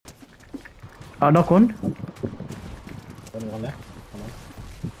Knock one. Only one left. Come on.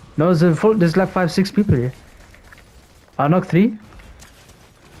 No, there's like 5, 6 people here. Knock 3.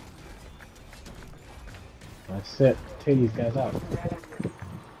 That's it. Take these guys out.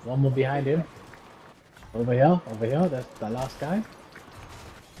 One more behind him. Over here. That's the last guy.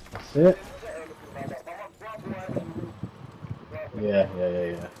 That's it. Yeah.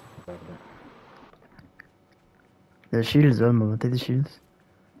 The shields, man. Take the shields.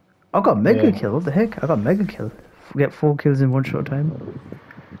 I got mega kill. What the heck? I got mega kill. Get 4 kills in one short time.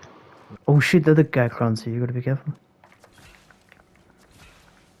 Oh shit, the other guy crowns here. You gotta be careful.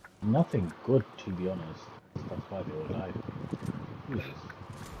 Nothing good, to be honest. That's why they all died. Jesus.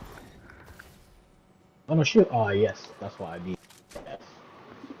 Oh no, shoot. Oh yes, that's what I need. Yes.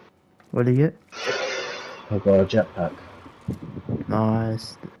 What do you get? I got a jetpack.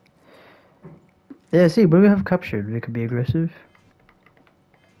 Nice. Yeah, see, when we have captured, we can be aggressive.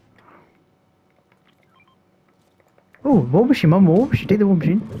 Oh, war machine, mum, war machine. Take the war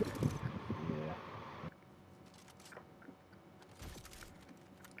machine. Yeah.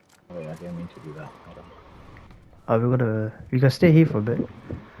 Oh yeah, I didn't mean to do that. We gotta stay here for a bit.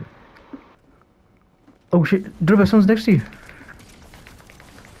 Oh shit, Dribble, someone's next to you.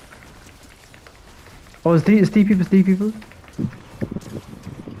 Oh, it's three people.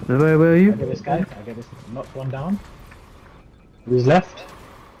 Where are you? I get this guy. I get this. Knocked one down. Who's left?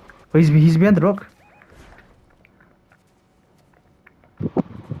 Oh, he's behind the rock.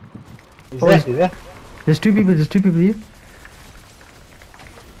 He's there. He's there. There's two people here.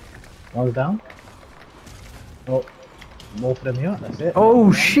 One's down. Oh, more for them here. That's it.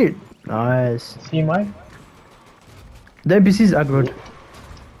 Oh shit! Nice. Team wide. The NPC's aggroed.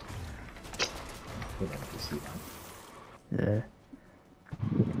 Yeah.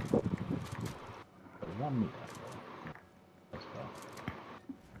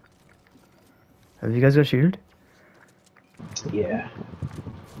 Have you guys got shield? Yeah.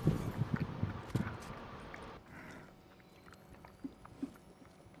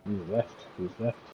 Who's left?